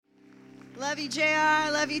Love you, JR.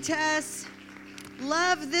 Love you, Tess.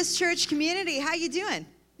 Love this church community. How you doing?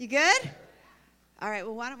 You good? All right,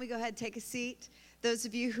 well, why don't we go ahead and take a seat. Those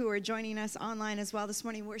of you who are joining us online as well this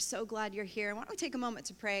morning, we're so glad you're here. Why don't we take a moment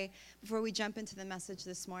to pray before we jump into the message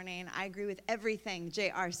this morning? I agree with everything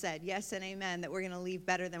JR said. Yes and amen, that we're going to leave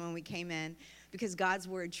better than when we came in, because God's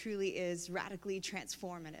word truly is radically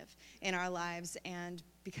transformative in our lives, and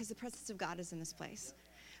because the presence of God is in this place.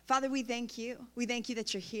 Father, we thank you. We thank you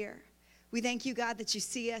that you're here. We thank you, God, that you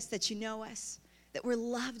see us, that you know us, that we're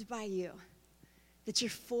loved by you, that you're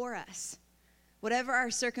for us. Whatever our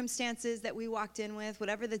circumstances that we walked in with,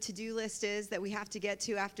 whatever the to-do list is that we have to get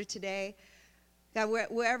to after today, God,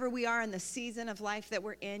 wherever we are in the season of life that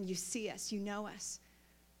we're in, you see us, you know us,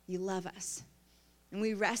 you love us. And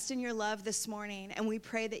we rest in your love this morning, and we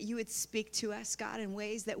pray that you would speak to us, God, in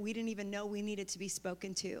ways that we didn't even know we needed to be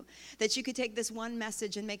spoken to, that you could take this one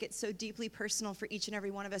message and make it so deeply personal for each and every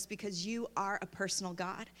one of us, because you are a personal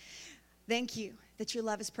God. Thank you that your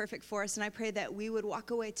love is perfect for us, and I pray that we would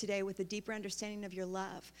walk away today with a deeper understanding of your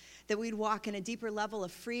love, that we'd walk in a deeper level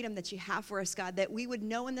of freedom that you have for us, God, that we would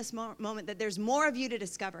know in this moment that there's more of you to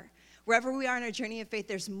discover. Wherever we are in our journey of faith,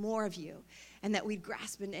 there's more of you, and that we'd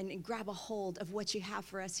grasp and grab a hold of what you have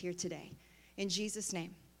for us here today. In Jesus'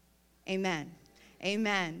 name, amen.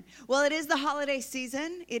 Amen. Well, it is the holiday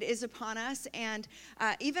season. It is upon us. And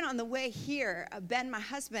even on the way here, Ben, my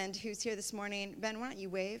husband, who's here this morning. Ben, why don't you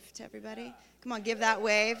wave to everybody? Come on, give that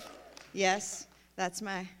wave. Yes, that's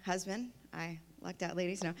my husband. I lucked out,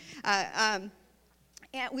 ladies. No.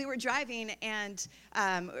 And we were driving and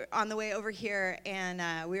on the way over here,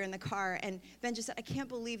 and we were in the car, and Ben just said, I can't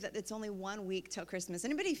believe that it's only 1 week till Christmas.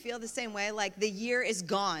 Anybody feel the same way? Like the year is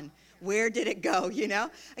gone. Where did it go, you know?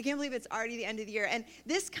 I can't believe it's already the end of the year. And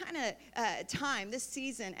this kind of time, this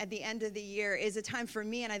season at the end of the year is a time for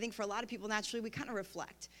me, and I think for a lot of people, naturally, we kind of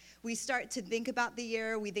reflect. We start to think about the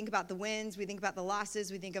year, we think about the wins, we think about the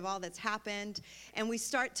losses, we think of all that's happened, and we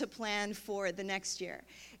start to plan for the next year.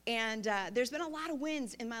 And there's been a lot of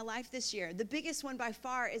wins in my life this year. The biggest one by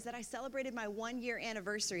far is that I celebrated my 1-year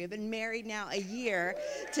anniversary. I've been married now a year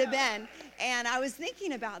to Ben. And I was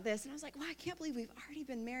thinking about this, and I was like, wow, I can't believe we've already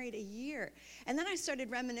been married a year. And then I started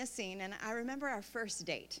reminiscing, and I remember our first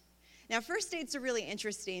date. Now, first dates are really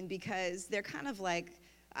interesting because they're kind of like,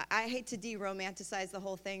 I hate to de-romanticize the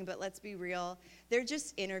whole thing, but let's be real. They're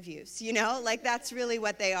just interviews, you know? Like, that's really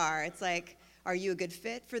what they are. It's like, are you a good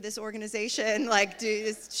fit for this organization? Like,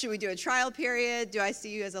 should we do a trial period? Do I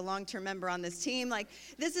see you as a long-term member on this team? Like,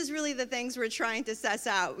 this is really the things we're trying to suss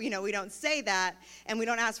out. You know, we don't say that, and we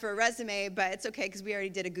don't ask for a resume, but it's okay because we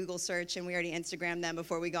already did a Google search, and we already Instagrammed them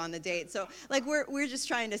before we go on the date. So, like, we're just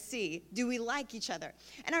trying to see, do we like each other?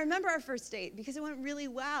 And I remember our first date because it went really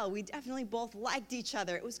well. We definitely both liked each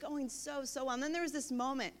other. It was going so well. And then there was this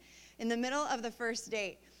moment in the middle of the first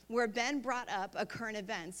date where Ben brought up a current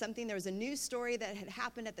event, there was a news story that had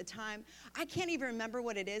happened at the time. I can't even remember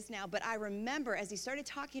what it is now, but I remember as he started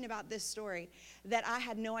talking about this story that I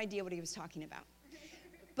had no idea what he was talking about.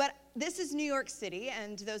 But this is New York City,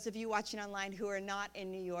 and those of you watching online who are not in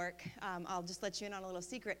New York, I'll just let you in on a little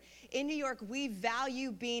secret. In New York, we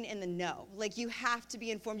value being in the know. Like, you have to be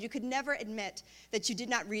informed. You could never admit that you did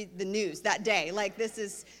not read the news that day. Like,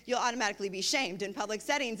 you'll automatically be shamed in public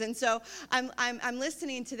settings. And so I'm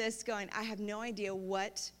listening to this going, I have no idea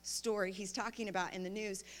what story he's talking about in the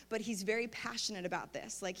news, but he's very passionate about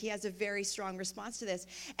this. Like, he has a very strong response to this.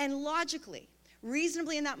 And logically,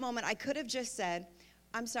 reasonably in that moment, I could have just said,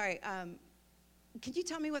 I'm sorry, can you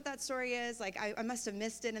tell me what that story is? Like, I must have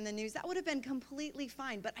missed it in the news. That would have been completely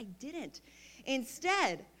fine, but I didn't.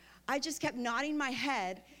 Instead, I just kept nodding my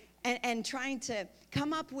head and trying to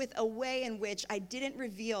come up with a way in which I didn't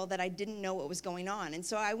reveal that I didn't know what was going on. And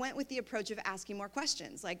so I went with the approach of asking more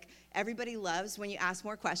questions. Like, everybody loves when you ask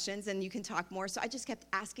more questions and you can talk more. So I just kept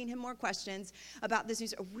asking him more questions about this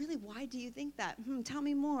news. Oh, really, why do you think that? Tell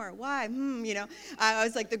me more. Why? You know, I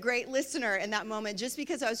was like the great listener in that moment, just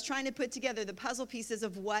because I was trying to put together the puzzle pieces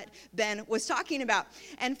of what Ben was talking about.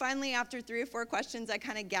 And finally, after 3 or 4 questions, I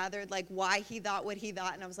kind of gathered like why he thought what he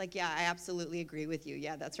thought. And I was like, yeah, I absolutely agree with you.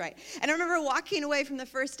 Yeah, that's right. And I remember walking away from the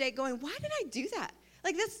first date going, why did I do that?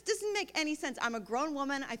 Like, this doesn't make any sense. I'm a grown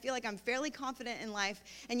woman. I feel like I'm fairly confident in life.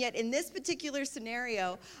 And yet in this particular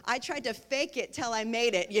scenario, I tried to fake it till I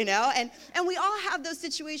made it, you know? And we all have those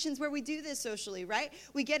situations where we do this socially, right?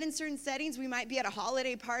 We get in certain settings. We might be at a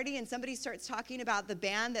holiday party and somebody starts talking about the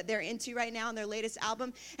band that they're into right now and their latest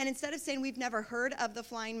album. And instead of saying we've never heard of the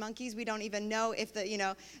Flying Monkeys, we don't even know if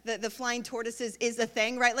the Flying Tortoises is a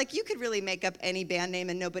thing, right? Like, you could really make up any band name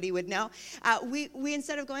and nobody would know. We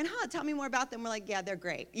instead of going, tell me more about them, we're like, yeah, they're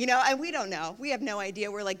great, and we don't know. We have no idea.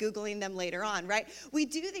 We're like Googling them later on, right? We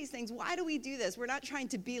do these things. Why do we do this? We're not trying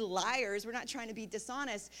to be liars. We're not trying to be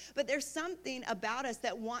dishonest, but there's something about us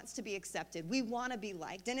that wants to be accepted. We want to be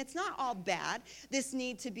liked, and it's not all bad, this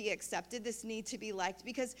need to be accepted, this need to be liked,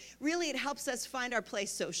 because really it helps us find our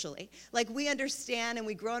place socially. Like, we understand and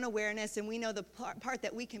we grow in awareness, and we know the part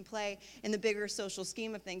that we can play in the bigger social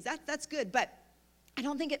scheme of things. That's good, but I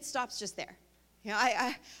don't think it stops just there.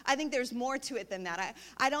 I think there's more to it than that.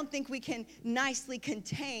 I don't think we can nicely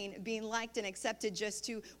contain being liked and accepted just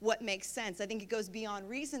to what makes sense. I think it goes beyond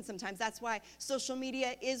reason sometimes. That's why social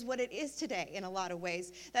media is what it is today in a lot of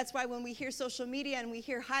ways. That's why when we hear social media and we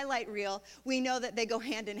hear highlight reel, we know that they go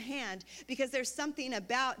hand in hand, because there's something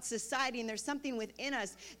about society and there's something within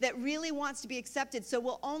us that really wants to be accepted. So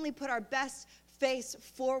we'll only put our best face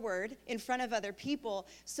forward in front of other people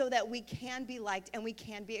so that we can be liked and we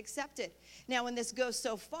can be accepted. Now, when this goes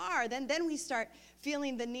so far, then we start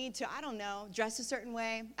feeling the need to, dress a certain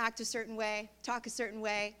way, act a certain way, talk a certain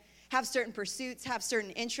way, have certain pursuits, have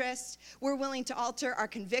certain interests. We're willing to alter our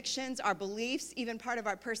convictions, our beliefs, even part of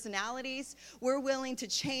our personalities. We're willing to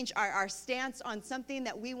change our stance on something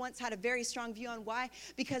that we once had a very strong view on. Why?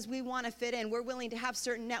 Because we want to fit in. We're willing to have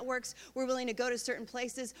certain networks. We're willing to go to certain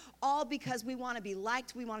places, all because we want to be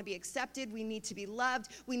liked. We want to be accepted. We need to be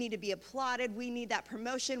loved. We need to be applauded. We need that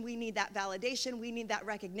promotion. We need that validation. We need that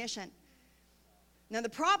recognition. Now, the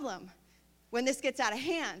problem when this gets out of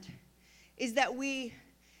hand is that we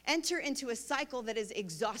enter into a cycle that is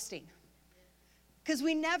exhausting, because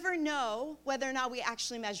we never know whether or not we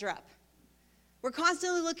actually measure up. We're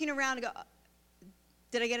constantly looking around and go,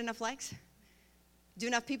 did I get enough likes? Do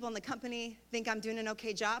enough people in the company think I'm doing an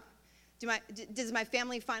okay job? Does my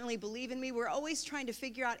family finally believe in me? We're always trying to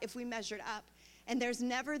figure out if we measured up, and there's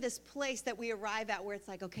never this place that we arrive at where it's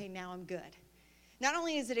like, okay, now I'm good. Not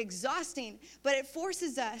only is it exhausting, but it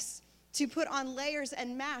forces us to put on layers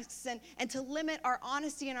and masks and to limit our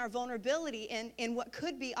honesty and our vulnerability in what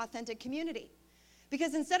could be authentic community.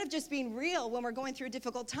 Because instead of just being real when we're going through a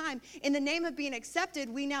difficult time, in the name of being accepted,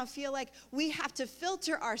 we now feel like we have to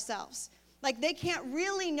filter ourselves. Like, they can't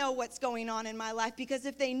really know what's going on in my life, because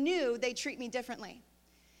if they knew, they'd treat me differently.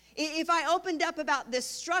 If I opened up about this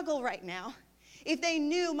struggle right now, if they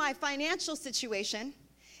knew my financial situation,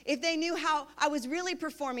 if they knew how I was really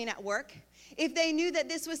performing at work, if they knew that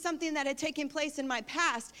this was something that had taken place in my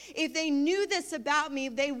past, if they knew this about me,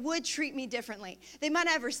 they would treat me differently. They might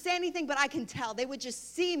not ever say anything, but I can tell. They would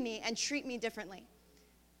just see me and treat me differently.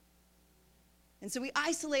 And so we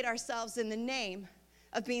isolate ourselves in the name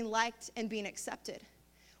of being liked and being accepted.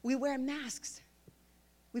 We wear masks.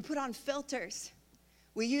 We put on filters.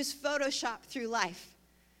 We use Photoshop through life,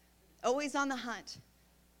 always on the hunt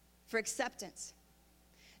for acceptance.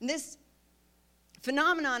 And this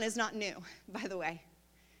phenomenon is not new, by the way.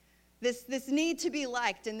 This need to be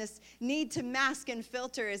liked and this need to mask and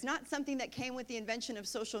filter is not something that came with the invention of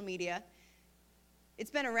social media. It's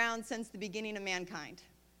been around since the beginning of mankind,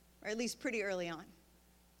 or at least pretty early on.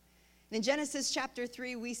 And in Genesis chapter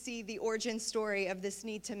 3, we see the origin story of this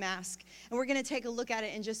need to mask. And we're going to take a look at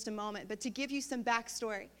it in just a moment. But to give you some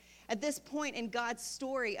backstory, at this point in God's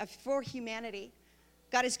story for humanity,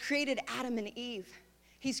 God has created Adam and Eve.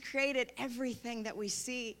 He's created everything that we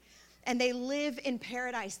see, and they live in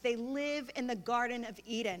paradise. They live in the Garden of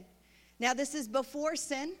Eden. Now, this is before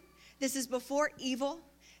sin. This is before evil.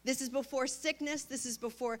 This is before sickness. This is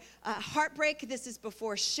before heartbreak. This is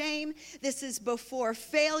before shame. This is before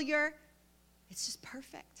failure. It's just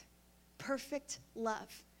perfect. Perfect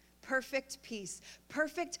love. Perfect peace,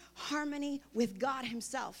 perfect harmony with God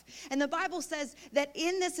himself. And the Bible says that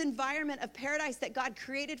in this environment of paradise that God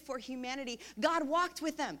created for humanity, God walked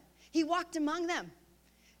with them. He walked among them.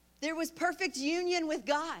 There was perfect union with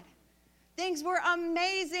God. Things were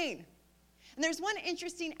amazing. And there's one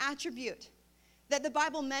interesting attribute that the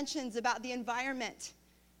Bible mentions about the environment.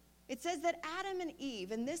 It says that Adam and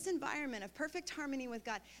Eve, in this environment of perfect harmony with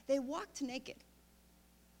God, they walked naked.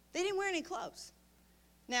 They didn't wear any clothes.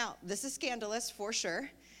 Now, this is scandalous for sure.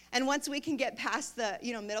 And once we can get past the,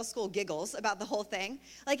 middle school giggles about the whole thing,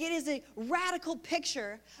 like, it is a radical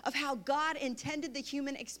picture of how God intended the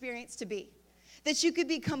human experience to be. That you could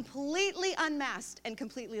be completely unmasked and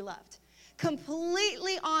completely loved.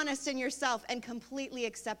 Completely honest in yourself and completely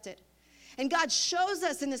accepted. And God shows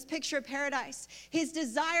us in this picture of paradise his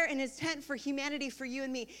desire and his intent for humanity, for you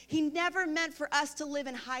and me. He never meant for us to live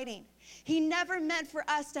in hiding. He never meant for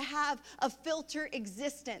us to have a filter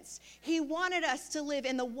existence. He wanted us to live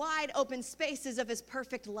in the wide open spaces of his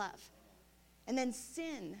perfect love. And then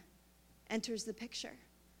sin enters the picture.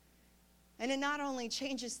 And it not only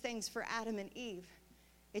changes things for Adam and Eve,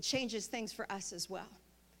 it changes things for us as well.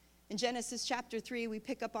 In Genesis chapter 3, we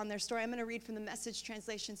pick up on their story. I'm going to read from the Message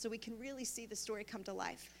translation so we can really see the story come to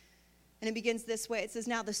life. And it begins this way. It says,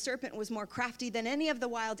 "Now the serpent was more crafty than any of the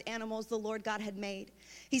wild animals the Lord God had made.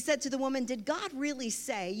 He said to the woman, 'Did God really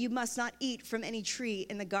say you must not eat from any tree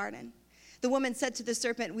in the garden?' The woman said to the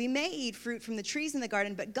serpent, 'We may eat fruit from the trees in the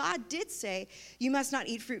garden, but God did say you must not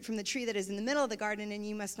eat fruit from the tree that is in the middle of the garden, and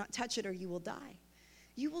you must not touch it or you will die.'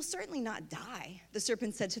 'You will certainly not die,' the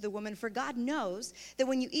serpent said to the woman, 'for God knows that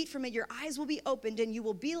when you eat from it, your eyes will be opened and you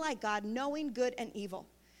will be like God, knowing good and evil.'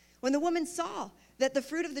 When the woman saw that the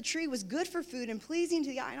fruit of the tree was good for food and pleasing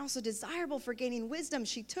to the eye and also desirable for gaining wisdom,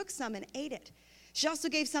 she took some and ate it. She also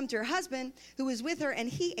gave some to her husband who was with her, and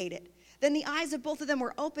he ate it. Then the eyes of both of them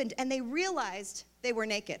were opened, and they realized they were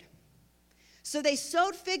naked. So they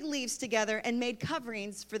sewed fig leaves together and made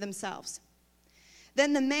coverings for themselves.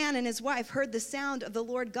 Then the man and his wife heard the sound of the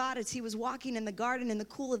Lord God as he was walking in the garden in the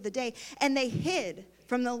cool of the day, and they hid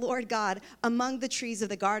from the Lord God among the trees of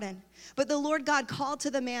the garden. But the Lord God called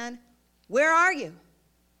to the man, 'Where are you?'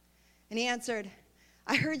 And he answered,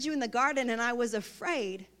 'I heard you in the garden, and I was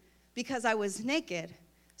afraid because I was naked,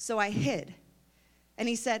 so I hid.' And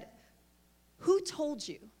he said, 'Who told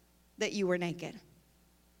you that you were naked?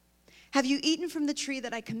 Have you eaten from the tree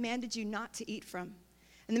that I commanded you not to eat from?'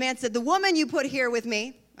 And the man said, 'The woman you put here with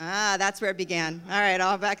me.'" That's where it began. All right,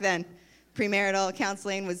 all back then. Premarital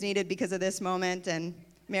counseling was needed because of this moment, and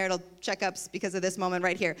marital checkups because of this moment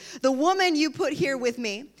right here. "The woman you put here with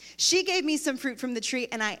me, she gave me some fruit from the tree,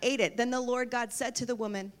 and I ate it. Then the Lord God said to the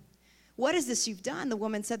woman, 'What is this you've done?' The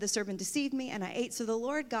woman said, 'The serpent deceived me, and I ate.' So the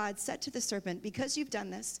Lord God said to the serpent, 'Because you've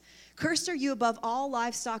done this, cursed are you above all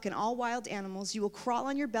livestock and all wild animals. You will crawl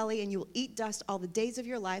on your belly, and you will eat dust all the days of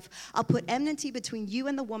your life. I'll put enmity between you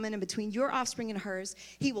and the woman, and between your offspring and hers.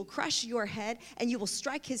 He will crush your head, and you will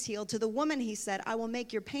strike his heel. To the woman he said, 'I will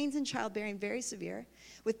make your pains in childbearing very severe.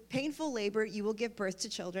 With painful labor you will give birth to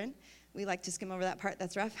children.'" We like to skim over that part.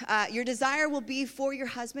 That's rough. "Your desire will be for your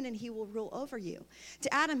husband, and he will rule over you."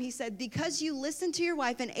 To Adam he said, "Because you listened to your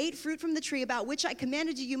wife and ate fruit from the tree about which I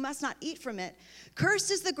commanded you, you must not eat from it.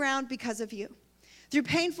 Cursed is the ground because of you. Through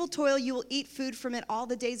painful toil you will eat food from it all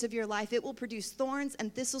the days of your life. It will produce thorns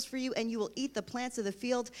and thistles for you, and you will eat the plants of the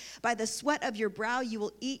field. By the sweat of your brow you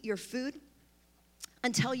will eat your food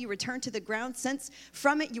until you return to the ground, since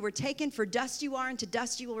from it you were taken. For dust you are, and to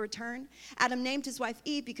dust you will return." Adam named his wife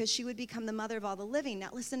Eve because she would become the mother of all the living. Now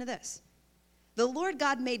listen to this. "The Lord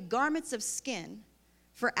God made garments of skin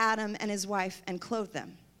for Adam and his wife and clothed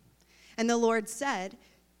them. And the Lord said,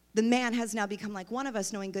 'The man has now become like one of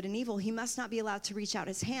us, knowing good and evil. He must not be allowed to reach out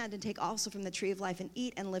his hand and take also from the tree of life and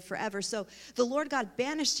eat and live forever.' So the Lord God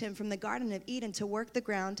banished him from the Garden of Eden to work the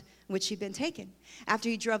ground which he'd been taken. After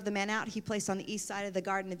he drove the man out, he placed on the east side of the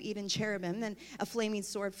Garden of Eden cherubim and a flaming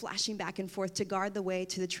sword flashing back and forth to guard the way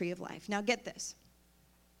to the tree of life." Now get this.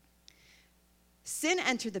 Sin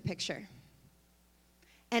entered the picture,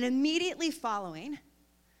 and immediately following,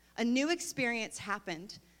 a new experience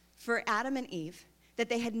happened for Adam and Eve that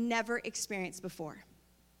they had never experienced before.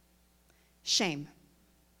 Shame.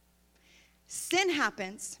 Sin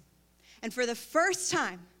happens, and for the first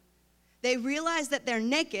time, they realize that they're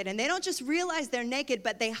naked, and they don't just realize they're naked,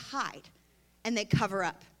 but they hide and they cover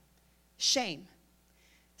up. Shame.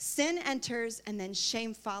 Sin enters, and then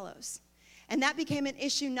shame follows. And that became an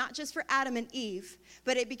issue not just for Adam and Eve,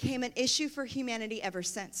 but it became an issue for humanity ever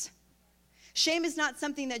since. Shame is not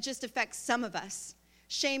something that just affects some of us.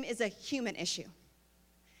 Shame is a human issue.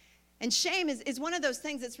 And shame is one of those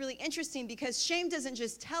things that's really interesting, because shame doesn't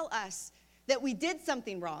just tell us that we did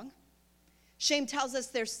something wrong. Shame tells us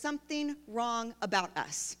there's something wrong about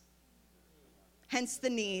us. Hence the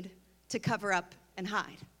need to cover up and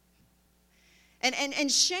hide.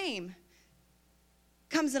 And shame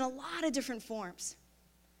comes in a lot of different forms.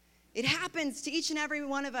 It happens to each and every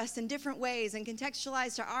one of us in different ways and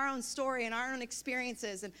contextualized to our own story and our own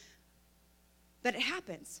experiences. But it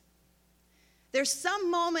happens. There's some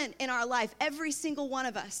moment in our life, every single one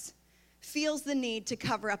of us feels the need to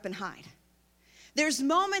cover up and hide. There's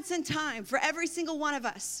moments in time for every single one of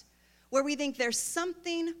us where we think there's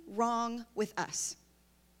something wrong with us.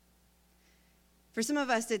 For some of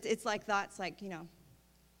us, it's like thoughts like,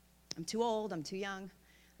 I'm too old, I'm too young,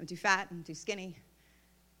 I'm too fat, I'm too skinny,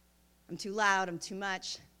 I'm too loud, I'm too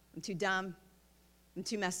much, I'm too dumb, I'm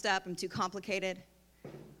too messed up, I'm too complicated.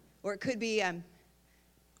 Or it could be,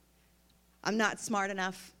 I'm not smart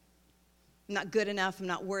enough, I'm not good enough, I'm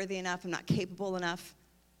not worthy enough, I'm not capable enough,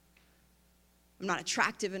 I'm not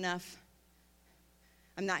attractive enough,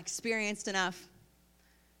 I'm not experienced enough.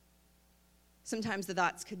 Sometimes the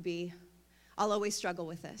thoughts could be, I'll always struggle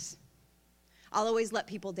with this. I'll always let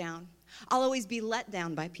people down. I'll always be let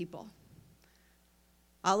down by people.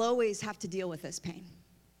 I'll always have to deal with this pain.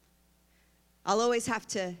 I'll always have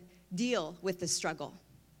to deal with this struggle.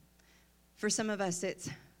 For some of us, it's,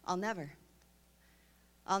 I'll never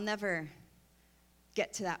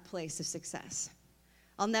get to that place of success.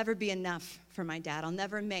 I'll never be enough for my dad. I'll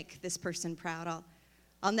never make this person proud.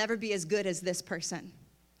 I'll never be as good as this person.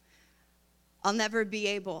 I'll never be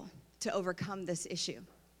able to overcome this issue.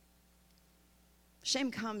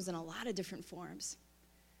 Shame comes in a lot of different forms,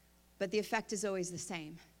 but the effect is always the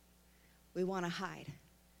same. We want to hide.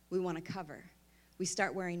 We want to cover. We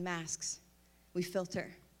start wearing masks. We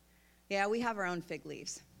filter. Yeah, we have our own fig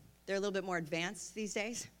leaves. They're a little bit more advanced these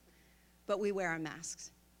days, but we wear our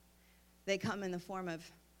masks. They come in the form of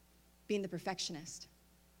being the perfectionist,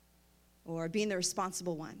 or being the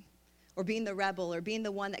responsible one, or being the rebel, or being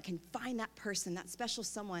the one that can find that person, that special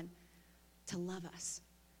someone to love us.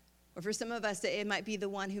 Or for some of us, it might be the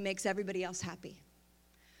one who makes everybody else happy.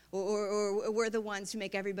 Or we're the ones who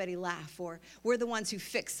make everybody laugh, or we're the ones who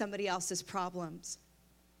fix somebody else's problems.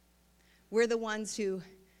 We're the ones who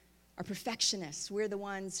are perfectionists. We're the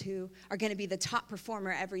ones who are going to be the top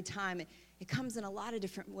performer every time. It comes in a lot of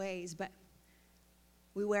different ways, but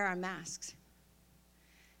we wear our masks.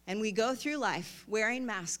 And we go through life wearing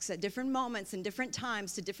masks at different moments and different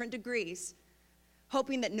times to different degrees,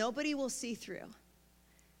 hoping that nobody will see through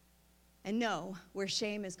and know where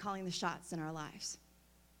shame is calling the shots in our lives.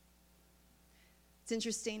 It's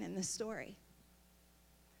interesting in this story.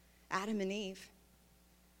 Adam and Eve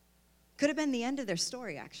could have been the end of their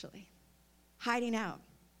story, actually. Hiding out,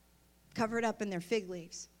 covered up in their fig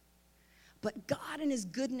leaves. But God in his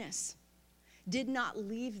goodness did not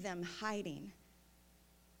leave them hiding,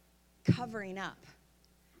 covering up.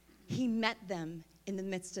 He met them in the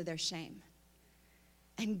midst of their shame.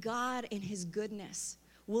 And God in his goodness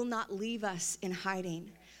will not leave us in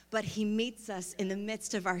hiding, but he meets us in the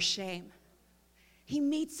midst of our shame. He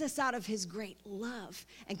meets us out of his great love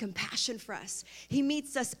and compassion for us. He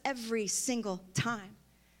meets us every single time,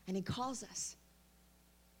 and he calls us.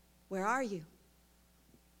 Where are you?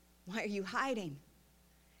 Why are you hiding?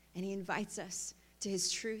 And he invites us to his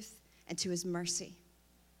truth and to his mercy.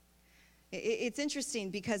 It's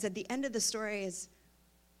interesting because at the end of the story it's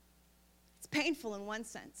painful in one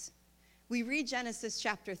sense. We read Genesis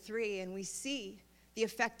chapter 3 and we see the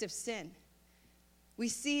effect of sin. We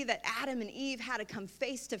see that Adam and Eve had to come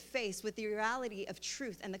face to face with the reality of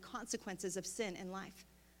truth and the consequences of sin in life.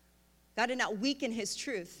 God did not weaken his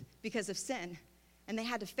truth because of sin, and they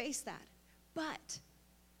had to face that. But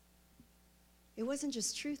it wasn't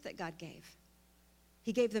just truth that God gave.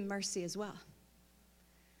 He gave them mercy as well.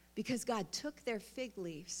 Because God took their fig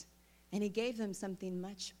leaves and he gave them something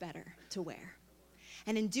much better to wear.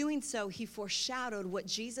 And in doing so, he foreshadowed what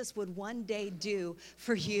Jesus would one day do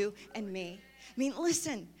for you and me. I mean,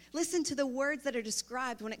 listen to the words that are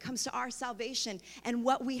described when it comes to our salvation and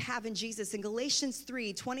what we have in Jesus. In Galatians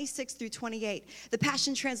 3:26 through 28, the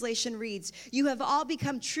Passion Translation reads, "You have all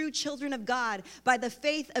become true children of God by the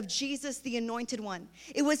faith of Jesus, the Anointed One."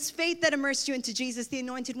 It was faith that immersed you into Jesus, the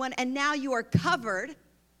Anointed One, and now you are covered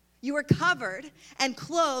and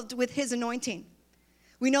clothed with his anointing.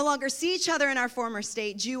 We no longer see each other in our former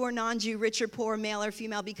state, Jew or non-Jew, rich or poor, male or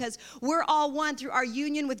female, because we're all one through our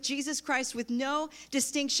union with Jesus Christ with no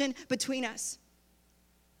distinction between us.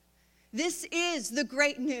 This is the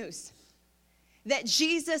great news, that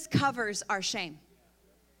Jesus covers our shame.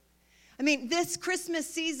 I mean, this Christmas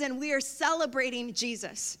season, we are celebrating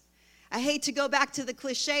Jesus. I hate to go back to the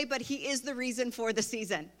cliche, but he is the reason for the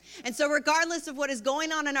season. And so regardless of what is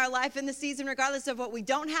going on in our life in the season, regardless of what we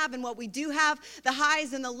don't have and what we do have, the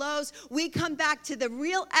highs and the lows, we come back to the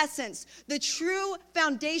real essence, the true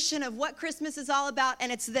foundation of what Christmas is all about,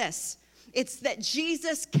 and it's this. It's that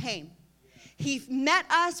Jesus came. He met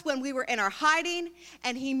us when we were in our hiding,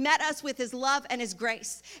 and he met us with his love and his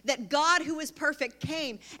grace. That God, who is perfect,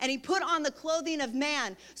 came, and he put on the clothing of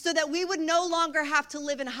man so that we would no longer have to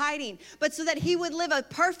live in hiding, but so that he would live a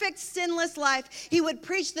perfect, sinless life. He would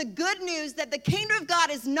preach the good news that the kingdom of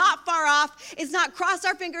God is not far off. It's not cross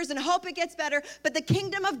our fingers and hope it gets better, but the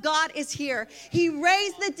kingdom of God is here. He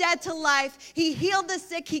raised the dead to life. He healed the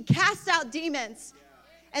sick. He cast out demons.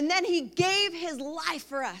 And then he gave his life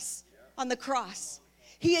for us on the cross.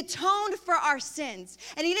 He atoned for our sins.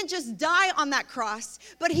 And he didn't just die on that cross,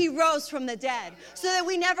 but he rose from the dead so that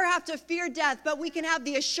we never have to fear death, but we can have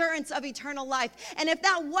the assurance of eternal life. And if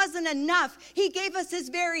that wasn't enough, he gave us his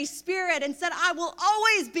very spirit and said, I will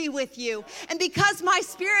always be with you. And because my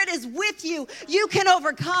spirit is with you, you can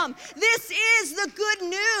overcome. This is the good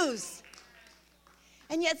news.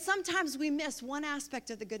 And yet sometimes we miss one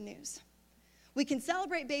aspect of the good news. We can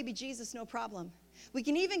celebrate baby Jesus, no problem. We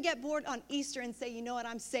can even get bored on Easter and say, you know what,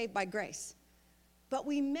 I'm saved by grace. But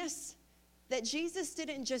we miss that Jesus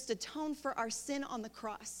didn't just atone for our sin on the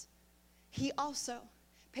cross. He also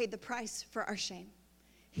paid the price for our shame.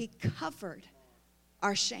 He covered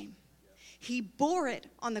our shame. He bore it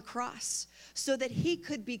on the cross so that he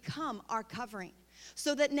could become our covering.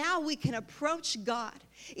 So that now we can approach God,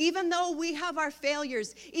 even though we have our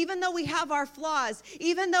failures, even though we have our flaws,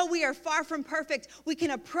 even though we are far from perfect, we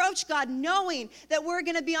can approach God knowing that we're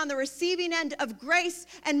going to be on the receiving end of grace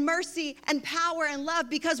and mercy and power and love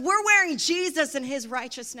because we're wearing Jesus and his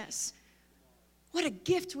righteousness. What a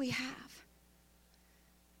gift we have.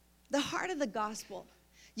 The heart of the gospel,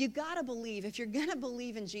 you got to believe, if you're going to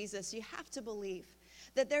believe in Jesus, you have to believe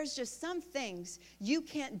that there's just some things you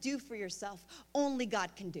can't do for yourself, only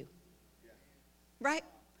God can do. Right?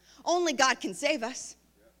 Only God can save us.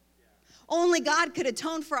 Only God could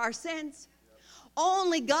atone for our sins.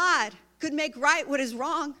 Only God could make right what is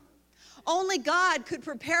wrong. Only God could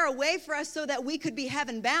prepare a way for us so that we could be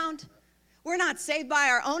heaven bound. We're not saved by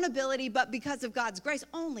our own ability, but because of God's grace.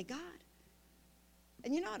 Only God.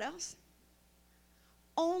 And you know what else?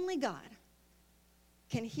 Only God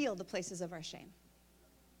can heal the places of our shame.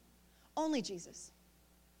 Only Jesus.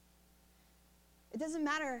 It doesn't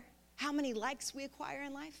matter how many likes we acquire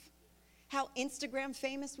in life, how Instagram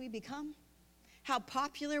famous we become, how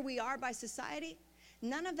popular we are by society.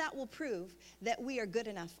 None of that will prove that we are good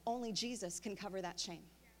enough. Only Jesus can cover that shame.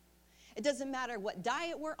 It doesn't matter what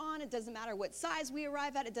diet we're on. It doesn't matter what size we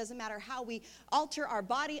arrive at. It doesn't matter how we alter our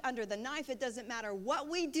body under the knife. It doesn't matter what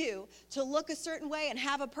we do to look a certain way and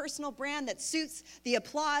have a personal brand that suits the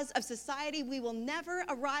applause of society. We will never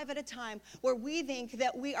arrive at a time where we think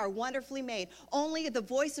that we are wonderfully made. Only the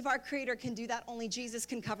voice of our Creator can do that. Only Jesus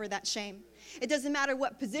can cover that shame. It doesn't matter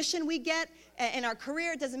what position we get in our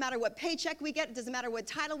career. It doesn't matter what paycheck we get. It doesn't matter what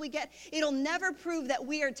title we get. It'll never prove that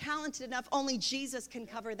we are talented enough. Only Jesus can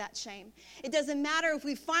cover that shame. It doesn't matter if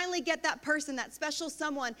we finally get that person, that special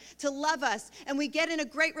someone to love us, and we get in a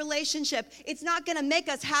great relationship. It's not going to make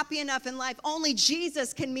us happy enough in life. Only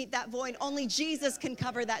Jesus can meet that void. Only Jesus can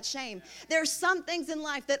cover that shame. There are some things in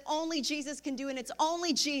life that only Jesus can do, and it's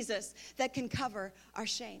only Jesus that can cover our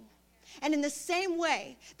shame. And in the same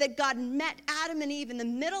way that God met Adam and Eve in the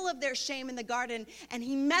middle of their shame in the garden, and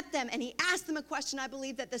he met them and he asked them a question, I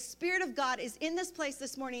believe that the Spirit of God is in this place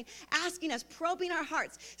this morning, asking us, probing our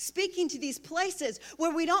hearts, speaking to these places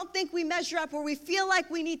where we don't think we measure up, where we feel like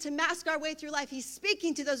we need to mask our way through life. He's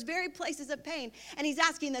speaking to those very places of pain, and he's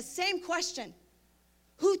asking the same question.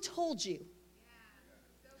 Who told you?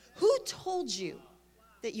 Who told you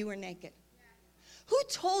that you were naked? Who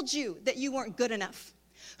told you that you weren't good enough?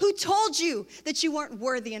 Who told you that you weren't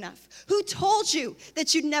worthy enough? Who told you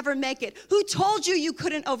that you'd never make it? Who told you you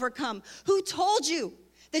couldn't overcome? Who told you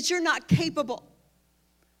that you're not capable?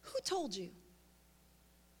 Who told you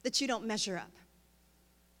that you don't measure up?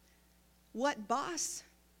 What boss,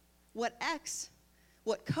 what ex,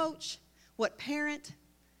 what coach, what parent,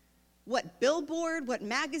 what billboard, what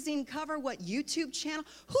magazine cover, what YouTube channel?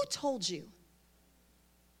 Who told you?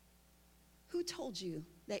 Who told you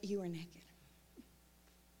that you were naked?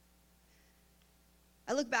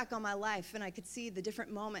 I look back on my life and I could see the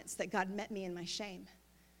different moments that God met me in my shame.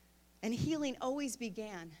 And healing always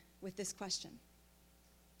began with this question.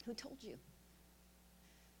 Who told you?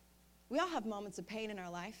 We all have moments of pain in our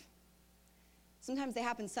life. Sometimes they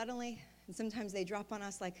happen suddenly, and sometimes they drop on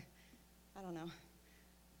us like, I don't know,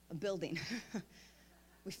 a building.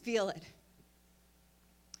 We feel it.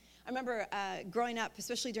 I remember growing up,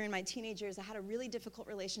 especially during my teenage years, I had a really difficult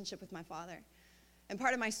relationship with my father. And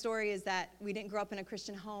part of my story is that we didn't grow up in a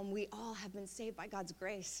Christian home. We all have been saved by God's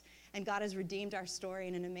grace, and God has redeemed our story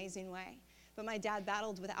in an amazing way. But my dad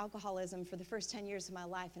battled with alcoholism for the first 10 years of my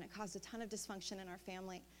life, and it caused a ton of dysfunction in our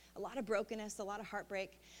family, a lot of brokenness, a lot of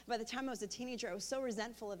heartbreak. By the time I was a teenager, I was so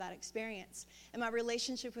resentful of that experience, and my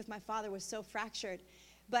relationship with my father was so fractured.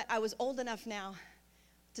 But I was old enough now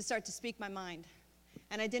to start to speak my mind,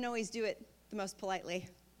 and I didn't always do it the most politely.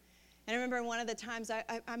 And I remember one of the times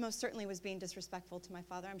I most certainly was being disrespectful to my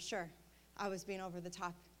father. I'm sure I was being over the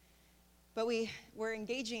top. But we were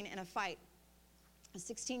engaging in a fight. I was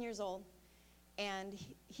 16 years old, and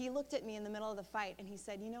he looked at me in the middle of the fight, and he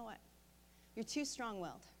said, you know what? You're too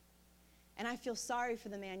strong-willed, and I feel sorry for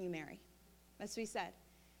the man you marry. That's what he said.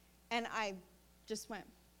 And I just went,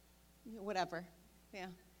 whatever, yeah.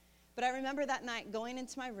 But I remember that night going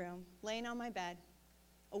into my room, laying on my bed,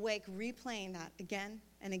 awake, replaying that again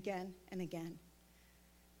and again and again.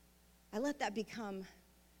 I let that become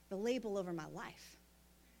the label over my life.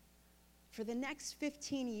 For the next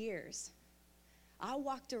 15 years, I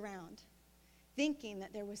walked around thinking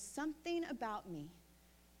that there was something about me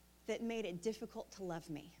that made it difficult to love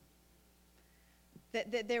me.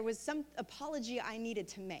 That there was some apology I needed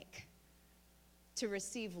to make to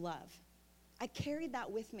receive love. I carried that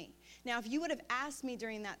with me. Now, if you would have asked me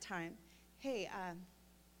during that time, hey,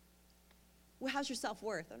 well, how's your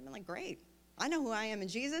self-worth? I'd have been like, great. I know who I am in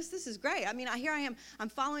Jesus. This is great. I mean, here I am. I'm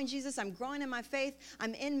following Jesus. I'm growing in my faith.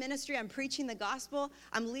 I'm in ministry. I'm preaching the gospel.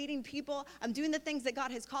 I'm leading people. I'm doing the things that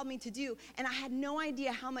God has called me to do. And I had no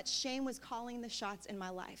idea how much shame was calling the shots in my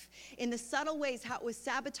life. In the subtle ways, how it was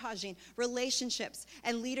sabotaging relationships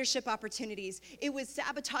and leadership opportunities. It was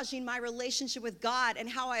sabotaging my relationship with God and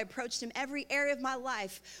how I approached him. Every area of my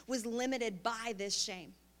life was limited by this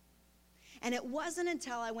shame. And it wasn't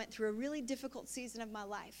until I went through a really difficult season of my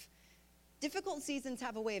life. Difficult seasons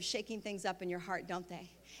have a way of shaking things up in your heart, don't they?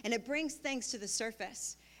 And it brings things to the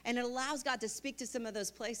surface. And it allows God to speak to some of those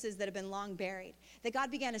places that have been long buried. That God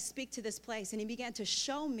began to speak to this place, and he began to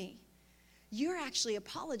show me, you're actually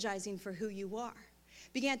apologizing for who you are.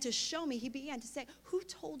 Began to show me, he began to say, who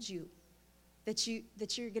told you that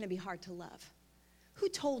you're going to be hard to love? Who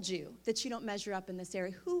told you that you don't measure up in this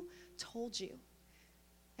area? Who told you?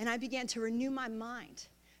 And I began to renew my mind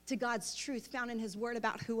to God's truth found in his word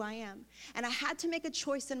about who I am. And I had to make a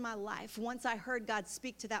choice in my life once I heard God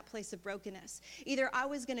speak to that place of brokenness. Either I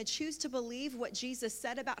was going to choose to believe what Jesus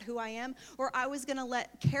said about who I am, or I was going to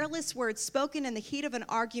let careless words spoken in the heat of an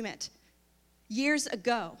argument years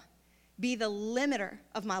ago be the limiter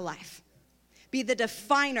of my life, be the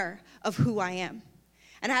definer of who I am.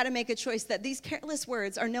 And I had to make a choice that these careless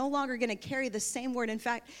words are no longer going to carry the same word. In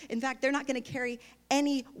fact, they're not going to carry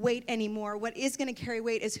any weight anymore. What is going to carry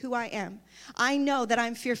weight is who I am. I know that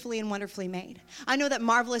I'm fearfully and wonderfully made. I know that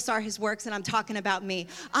marvelous are his works, and I'm talking about me.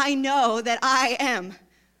 I know that I am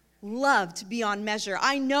loved beyond measure.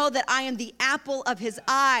 I know that I am the apple of his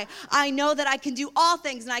eye. I know that I can do all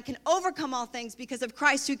things and I can overcome all things because of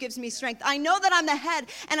Christ who gives me strength. I know that I'm the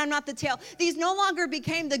head and I'm not the tail. These no longer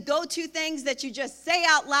became the go-to things that you just say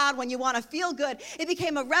out loud when you want to feel good. It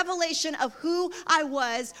became a revelation of who I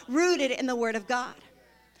was, rooted in the word of God.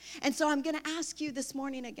 And so I'm going to ask you this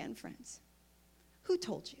morning again, friends, who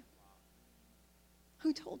told you?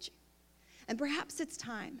 Who told you? And perhaps it's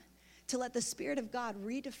time to let the Spirit of God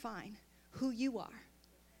redefine who you are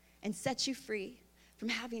and set you free from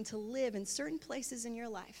having to live in certain places in your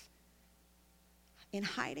life in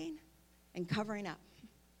hiding and covering up.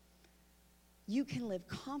 You can live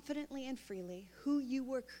confidently and freely who you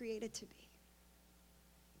were created to be,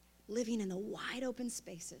 living in the wide open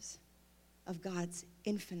spaces of God's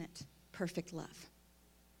infinite, perfect love.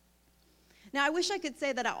 Now, I wish I could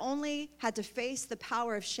say that I only had to face the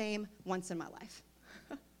power of shame once in my life.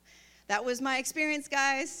 That was my experience,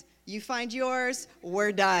 guys. You find yours,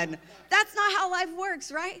 we're done. That's not how life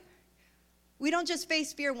works, right? We don't just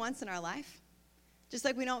face fear once in our life, just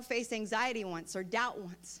like we don't face anxiety once or doubt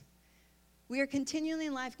once. We are continually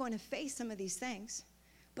in life going to face some of these things,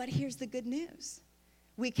 but here's the good news.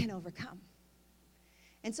 We can overcome.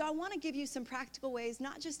 And so I want to give you some practical ways,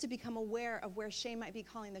 not just to become aware of where shame might be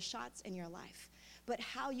calling the shots in your life, but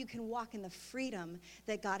how you can walk in the freedom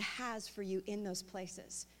that God has for you in those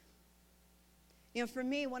places. You know, for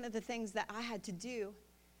me, one of the things that I had to do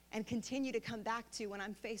and continue to come back to when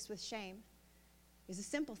I'm faced with shame is a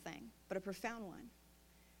simple thing, but a profound one.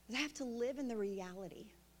 Is I have to live in the reality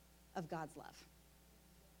of God's love.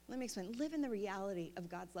 Let me explain. Live in the reality of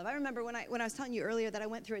God's love. I remember when I was telling you earlier that I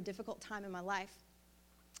went through a difficult time in my life.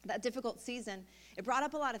 That difficult season, it brought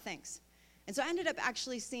up a lot of things. And so I ended up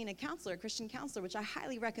actually seeing a counselor, a Christian counselor, which I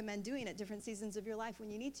highly recommend doing at different seasons of your life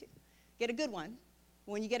when you need to. Get a good one.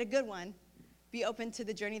 When you get a good one, be open to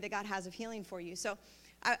the journey that God has of healing for you. So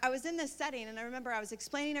I was in this setting, and I remember I was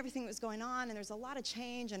explaining everything that was going on, and there's a lot of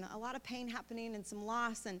change and a lot of pain happening and some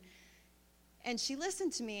loss. And she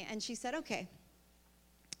listened to me, and she said, okay,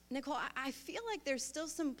 Nicole, I feel like there's still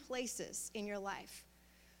some places in your life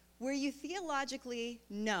where you theologically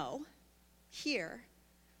know, hear,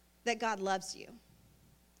 that God loves you.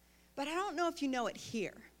 But I don't know if you know it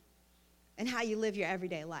here and how you live your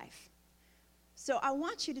everyday life. So I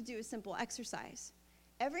want you to do a simple exercise.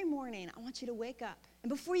 Every morning, I want you to wake up, and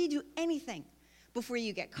before you do anything, before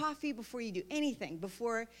you get coffee, before you do anything,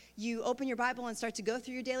 before you open your Bible and start to go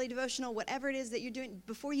through your daily devotional, whatever it is that you're doing,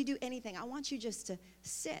 before you do anything, I want you just to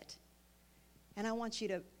sit. And I want you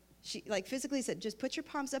to, she like physically said, just put your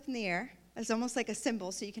palms up in the air. It's almost like a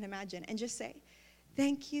symbol so you can imagine. And just say,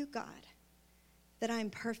 thank you, God, that I'm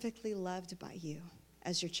perfectly loved by you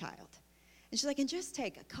as your child. And she's like, and just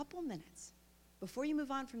take a couple minutes before you move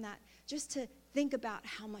on from that, just to think about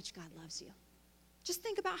how much God loves you. Just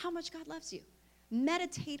think about how much God loves you.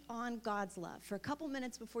 meditate on God's love for a couple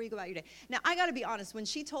minutes before you go about your day. Now, I got to be honest. When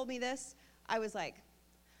she told me this, I was like,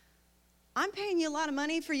 I'm paying you a lot of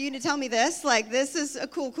money for you to tell me this. Like, this is a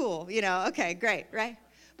cool, okay, great, right?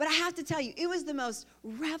 But I have to tell you, it was the most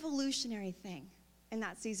revolutionary thing in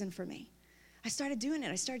that season for me. I started doing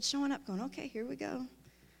it. I started showing up, going, okay, here we go.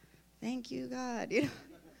 Thank you, God.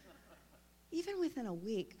 Even within a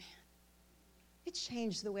week, man, it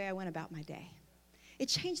changed the way I went about my day. It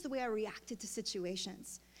changed the way I reacted to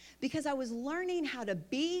situations because I was learning how to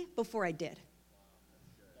be before I did.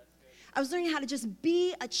 I was learning how to just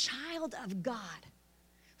be a child of God,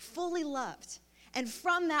 fully loved, and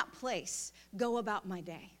from that place, go about my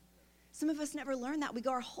day. Some of us never learn that. We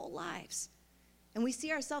go our whole lives, and we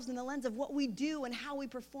see ourselves in the lens of what we do and how we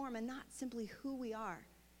perform and not simply who we are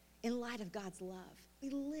in light of God's love. We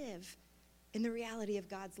live in the reality of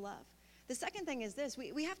God's love. The second thing is this.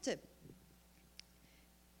 We have to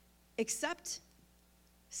accept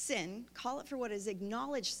sin, call it for what it is,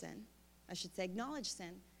 acknowledge sin,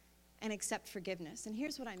 and accept forgiveness. And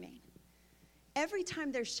here's what I mean. Every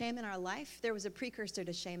time there's shame in our life, there was a precursor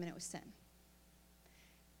to shame, and it was sin.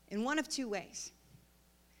 In one of two ways.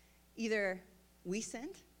 Either we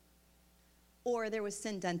sinned, or there was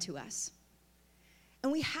sin done to us.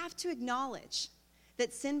 And we have to acknowledge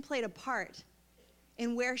that sin played a part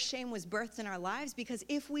in where shame was birthed in our lives, because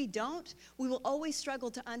if we don't, we will always struggle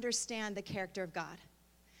to understand the character of God.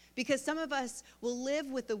 Because some of us will live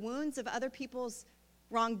with the wounds of other people's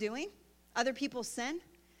wrongdoing, other people's sin,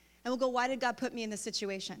 and we'll go, why did God put me in this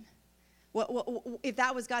situation? If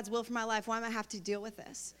that was God's will for my life, why am I have to deal with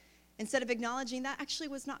this? Instead of acknowledging that actually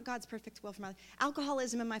was not God's perfect will for my life.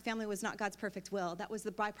 Alcoholism in my family was not God's perfect will. That was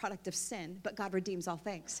the byproduct of sin, but God redeems all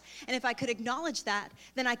things. And if I could acknowledge that,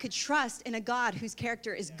 then I could trust in a God whose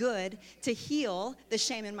character is good to heal the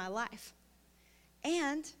shame in my life.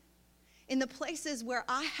 And in the places where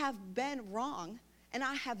I have been wrong and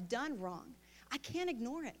I have done wrong, I can't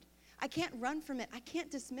ignore it. I can't run from it. I can't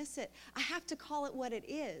dismiss it. I have to call it what it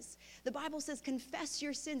is. The Bible says, confess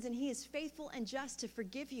your sins, and he is faithful and just to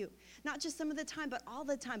forgive you. Not just some of the time, but all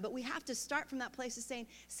the time. But we have to start from that place of saying,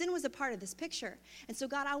 sin was a part of this picture. And so,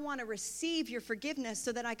 God, I want to receive your forgiveness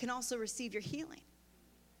so that I can also receive your healing.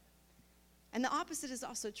 And the opposite is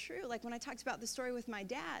also true. Like when I talked about the story with my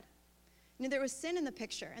dad, there was sin in the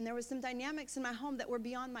picture, and there was some dynamics in my home that were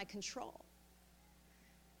beyond my control.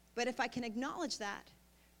 But if I can acknowledge that,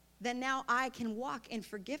 then now I can walk in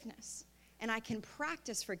forgiveness, and I can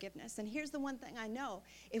practice forgiveness. And here's the one thing I know.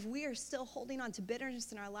 If we are still holding on to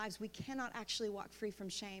bitterness in our lives, we cannot actually walk free from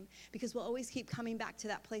shame, because we'll always keep coming back to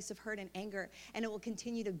that place of hurt and anger, and it will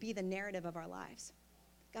continue to be the narrative of our lives.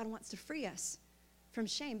 God wants to free us from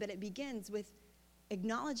shame, but it begins with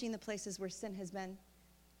acknowledging the places where sin has been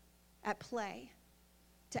at play,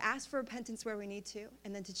 to ask for repentance where we need to,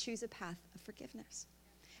 and then to choose a path of forgiveness.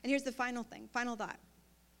 And here's the final thought,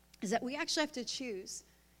 is that we actually have to choose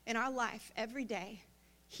in our life every day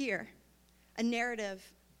here a narrative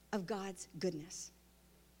of God's goodness.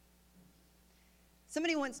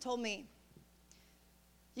 Somebody once told me,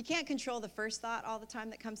 you can't control the first thought all the time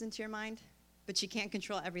that comes into your mind, but you can't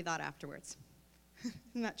control every thought afterwards.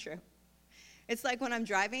 Isn't that true? It's like when I'm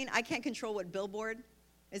driving, I can't control what billboard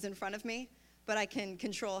is in front of me, but I can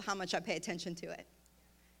control how much I pay attention to it.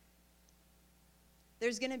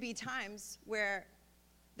 There's going to be times where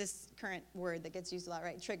this current word that gets used a lot,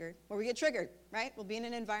 right? Triggered. Where we get triggered, right? We'll be in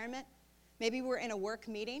an environment. Maybe we're in a work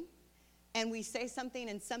meeting and we say something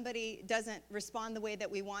and somebody doesn't respond the way that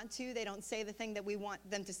we want to. They don't say the thing that we want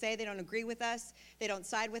them to say. They don't agree with us. They don't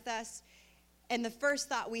side with us. And the first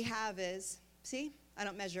thought we have is, see, I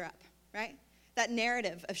don't measure up, right? That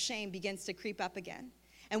narrative of shame begins to creep up again.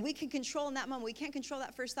 And we can control in that moment. We can't control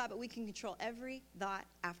that first thought, but we can control every thought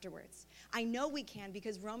afterwards. I know we can,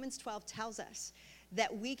 because Romans 12 tells us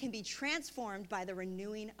that we can be transformed by the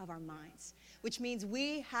renewing of our minds, which means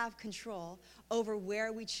we have control over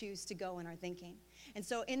where we choose to go in our thinking. And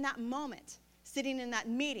so in that moment, sitting in that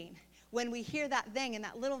meeting, when we hear that thing and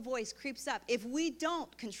that little voice creeps up, if we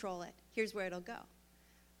don't control it, here's where it'll go.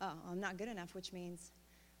 Oh, I'm not good enough, which means,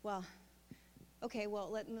 well, okay, well,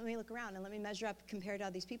 let me look around and let me measure up compared to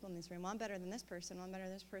all these people in this room. Well, I'm better than this person. Well, I'm better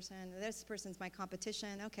than this person. This person's my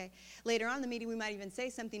competition. Okay. Later on in the meeting, we might even say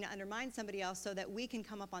something to undermine somebody else so that we can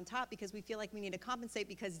come up on top, because we feel like we need to compensate,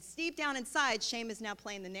 because deep down inside, shame is now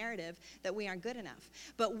playing the narrative that we aren't good enough.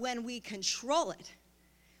 But when we control it,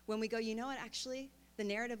 when we go, you know what, actually, The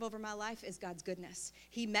narrative over my life is God's goodness.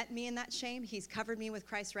 He met me in that shame. He's covered me with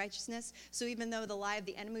Christ's righteousness. So even though the lie of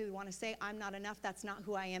the enemy would want to say, I'm not enough, that's not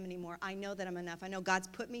who I am anymore. I know that I'm enough. I know God's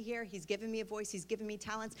put me here. He's given me a voice. He's given me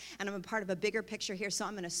talents. And I'm a part of a bigger picture here. So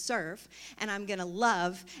I'm going to serve, and I'm going to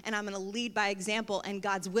love, and I'm going to lead by example. And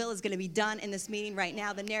God's will is going to be done in this meeting right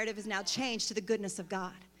now. The narrative is now changed to the goodness of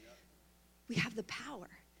God. We have the power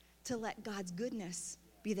to let God's goodness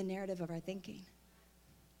be the narrative of our thinking.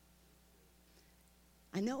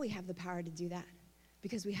 I know we have the power to do that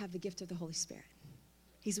because we have the gift of the Holy Spirit.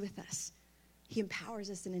 He's with us. He empowers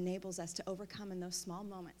us and enables us to overcome in those small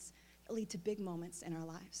moments that lead to big moments in our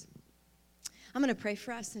lives. I'm going to pray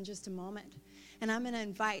for us in just a moment, and I'm going to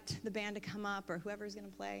invite the band to come up or whoever's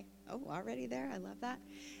going to play. Oh, already there? I love that.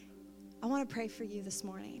 I want to pray for you this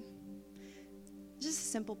morning. Just a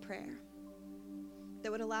simple prayer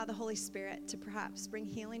that would allow the Holy Spirit to perhaps bring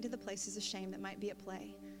healing to the places of shame that might be at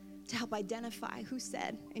play, to help identify who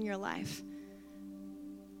said in your life.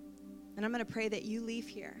 And I'm going to pray that you leave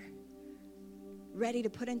here ready to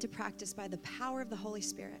put into practice by the power of the Holy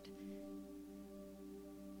Spirit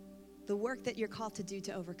the work that you're called to do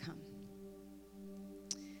to overcome.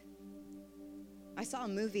 I saw a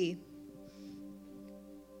movie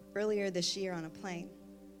earlier this year on a plane.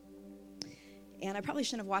 And I probably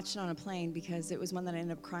shouldn't have watched it on a plane because it was one that I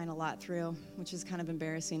ended up crying a lot through, which is kind of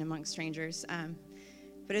embarrassing amongst strangers.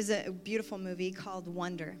 But it's a beautiful movie called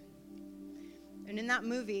Wonder. And in that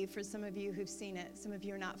movie, for some of you who've seen it, some of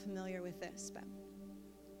you are not familiar with this, but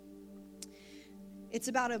it's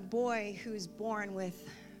about a boy who's born with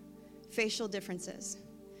facial differences,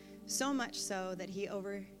 so much so that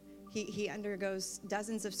he undergoes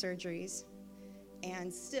dozens of surgeries,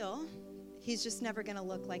 and still, he's just never going to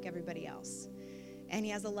look like everybody else. And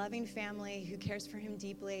he has a loving family who cares for him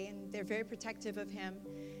deeply, and they're very protective of him.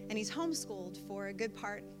 And he's homeschooled for a good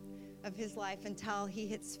part of his life until he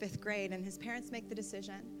hits 5th grade, and his parents make the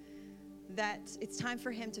decision that it's time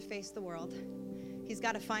for him to face the world. He's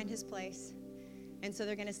got to find his place, and so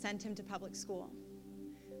they're going to send him to public school.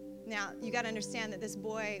 Now, you got to understand that this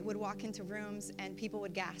boy would walk into rooms and people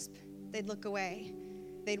would gasp. They'd look away.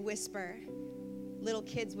 They'd whisper. Little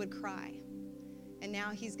kids would cry. And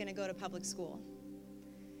now he's going to go to public school.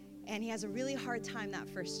 And he has a really hard time that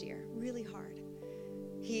first year, really hard.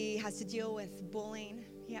 He has to deal with bullying.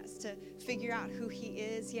 He has to figure out who he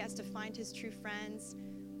is. He has to find his true friends.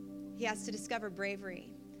 He has to discover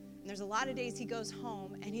bravery. And there's a lot of days he goes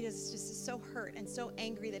home and he just is so hurt and so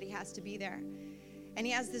angry that he has to be there. And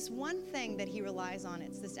he has this one thing that he relies on.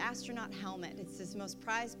 It's this astronaut helmet. It's his most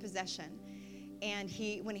prized possession. And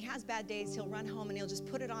when he has bad days, he'll run home and he'll just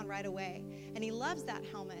put it on right away. And he loves that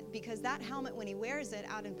helmet because that helmet, when he wears it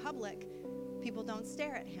out in public, people don't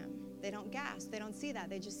stare at him. They don't gasp. They don't see that.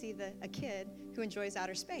 They just see a kid who enjoys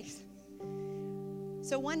outer space.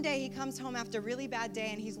 So one day he comes home after a really bad day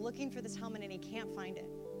and he's looking for this helmet and he can't find it.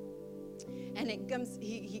 And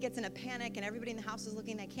he gets in a panic and everybody in the house is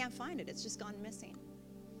looking, they can't find it. It's just gone missing.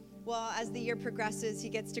 Well, as the year progresses, he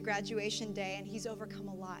gets to graduation day and he's overcome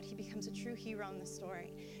a lot. He becomes a true hero in the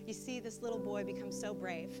story. You see this little boy become so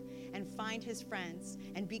brave and find his friends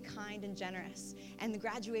and be kind and generous. And the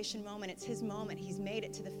graduation moment, it's his moment. He's made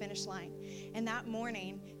it to the finish line. And that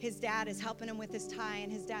morning, his dad is helping him with his tie,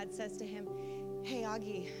 and his dad says to him, "Hey,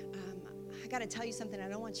 Augie, I got to tell you something. I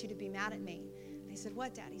don't want you to be mad at me." And he said,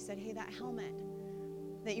 "What, Dad?" He said, "Hey, that helmet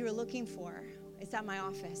that you were looking for, it's at my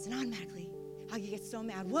office." And automatically, Augie gets so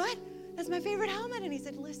mad. "What? That's my favorite helmet." And he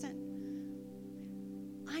said, "Listen,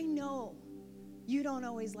 I know you don't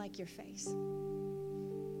always like your face,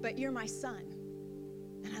 but you're my son,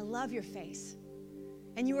 and I love your face.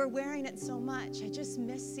 And you are wearing it so much. I just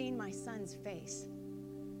miss seeing my son's face."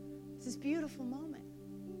 It's this beautiful moment.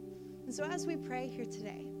 And so as we pray here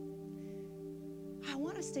today, I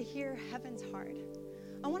want us to hear heaven's heart.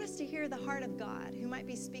 I want us to hear the heart of God, who might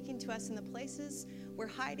be speaking to us in the places we're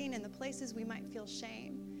hiding, in the places we might feel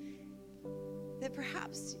shame. That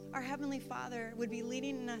perhaps our Heavenly Father would be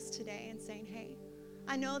leading us today and saying, "Hey,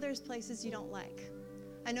 I know there's places you don't like.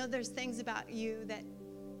 I know there's things about you that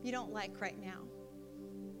you don't like right now.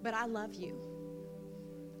 But I love you.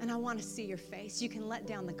 And I want to see your face. You can let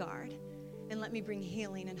down the guard and let me bring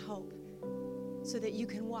healing and hope so that you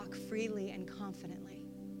can walk freely and confidently."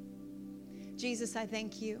 Jesus, I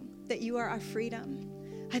thank you that you are our freedom.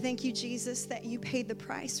 I thank you, Jesus, that you paid the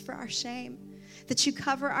price for our shame, that you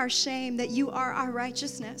cover our shame, that you are our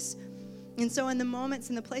righteousness. And so in the moments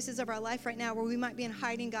and the places of our life right now where we might be in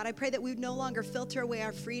hiding, God, I pray that we would no longer filter away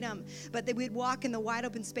our freedom, but that we'd walk in the wide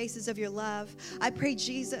open spaces of your love. I pray,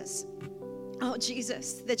 Jesus, Oh,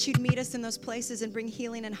 Jesus, that you'd meet us in those places and bring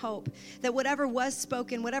healing and hope. That whatever was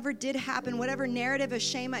spoken, whatever did happen, whatever narrative of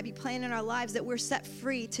shame might be playing in our lives, that we're set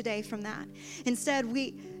free today from that. Instead,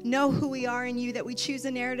 we know who we are in you, that we choose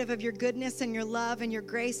a narrative of your goodness and your love and your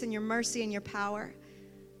grace and your mercy and your power.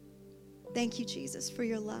 Thank you, Jesus, for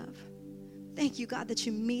your love. Thank you, God, that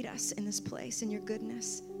you meet us in this place in your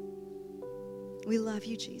goodness. We love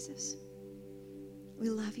you, Jesus. We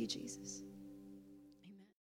love you, Jesus.